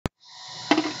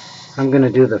I'm going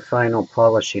to do the final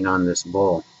polishing on this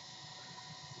bowl.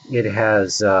 It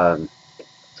has the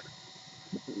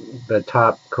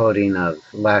top coating of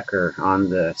lacquer on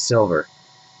the silver,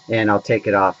 and I'll take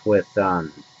it off with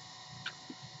coal,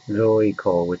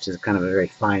 which is kind of a very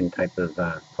fine type of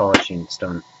polishing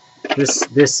stone.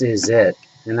 This is it,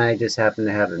 and I just happen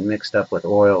to have it mixed up with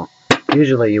oil.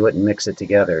 Usually you wouldn't mix it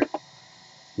together.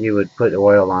 You would put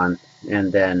oil on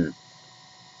and then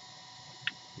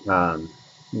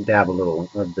dab a little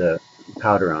of the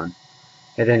powder on.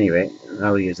 At any rate,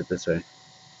 I'll use it this way.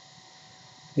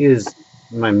 Use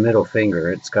my middle finger.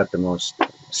 It's got the most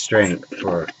strength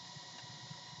for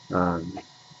um,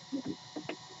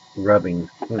 rubbing.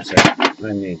 One sec.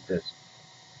 I need this.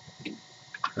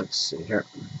 Let's see here.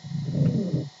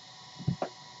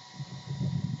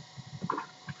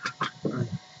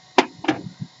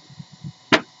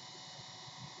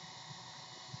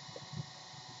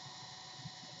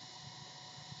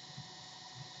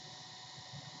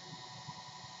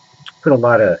 Put a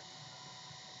lot of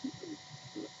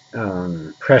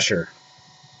pressure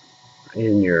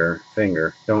in your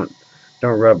finger. Don't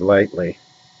rub lightly.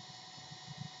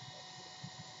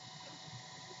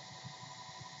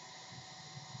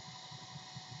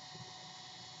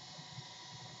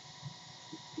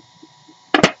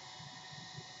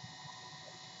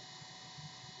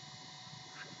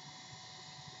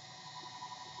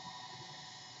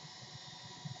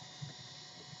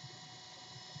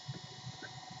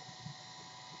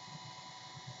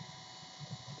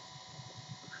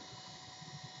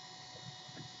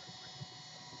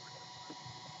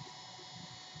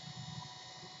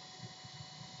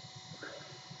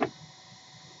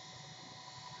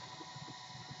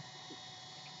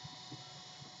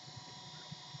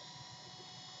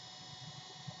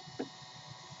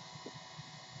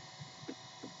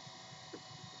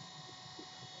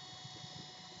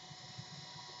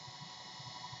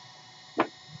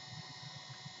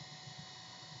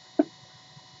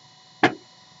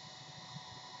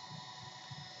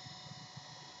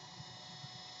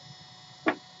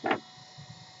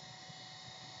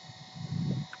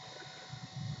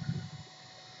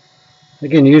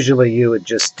 Again, usually you would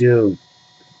just do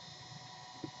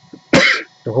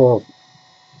the whole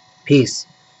piece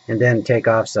and then take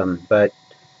off some, but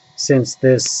since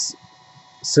this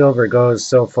silver goes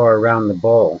so far around the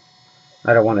bowl,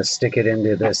 I don't want to stick it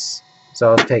into this,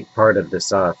 so I'll take part of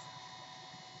this off.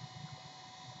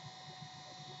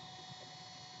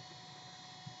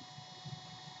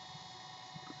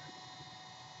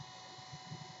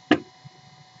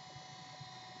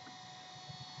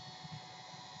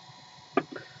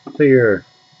 So your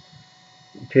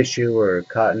tissue or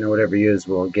cotton or whatever you use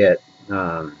will get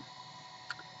kind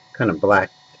of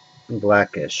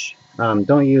blackish.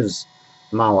 Don't use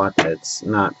mawata, it's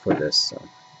not for this. So.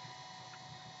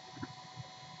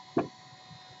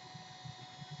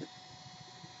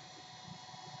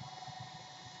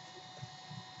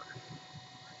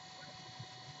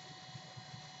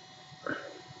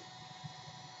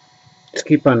 Just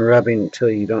keep on rubbing until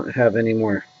you don't have any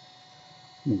more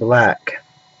black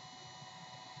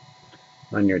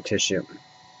on your tissue.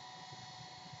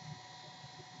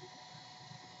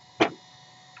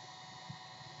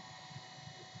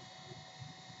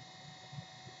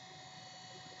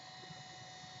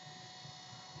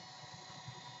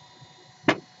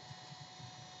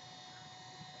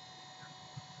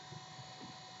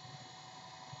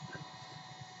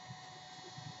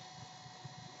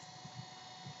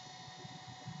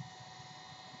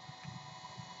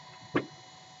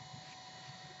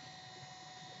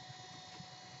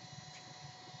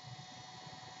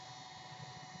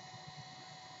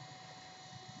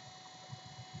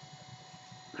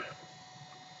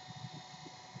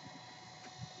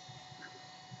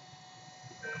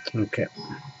 Okay.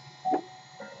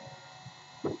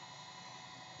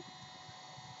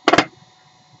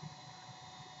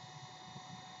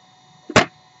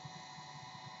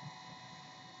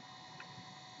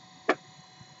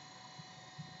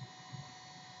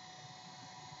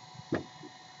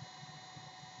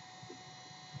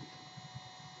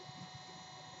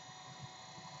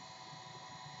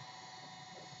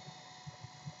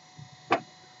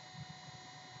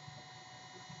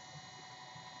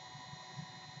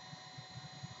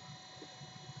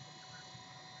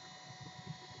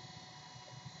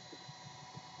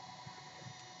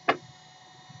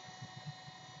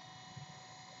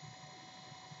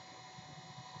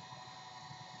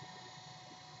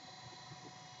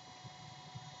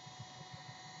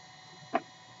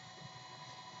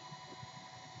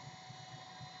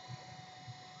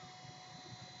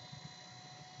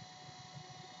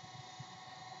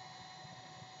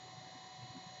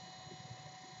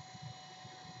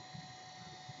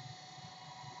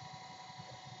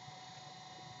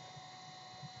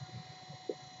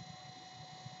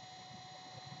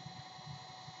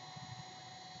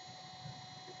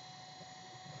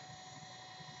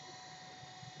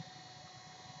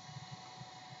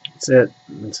 That's it.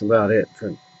 That's about it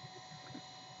for.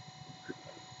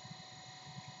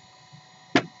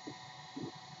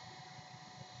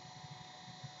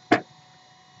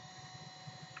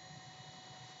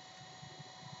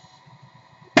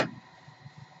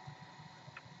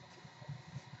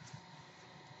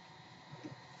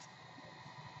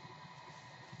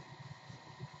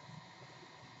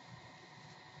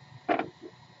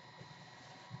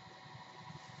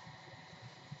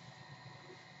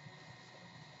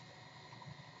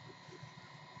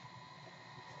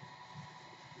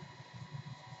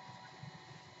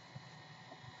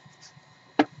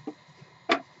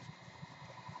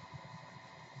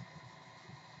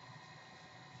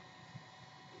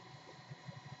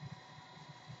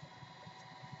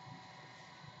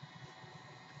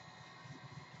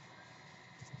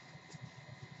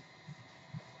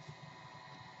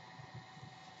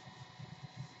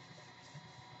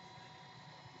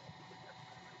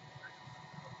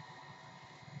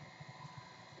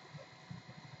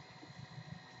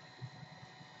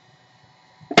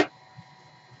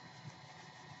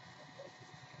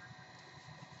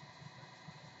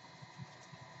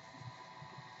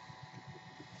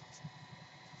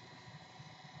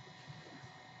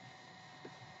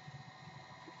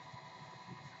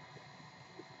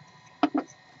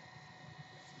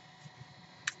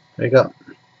 There you go.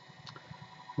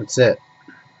 That's it.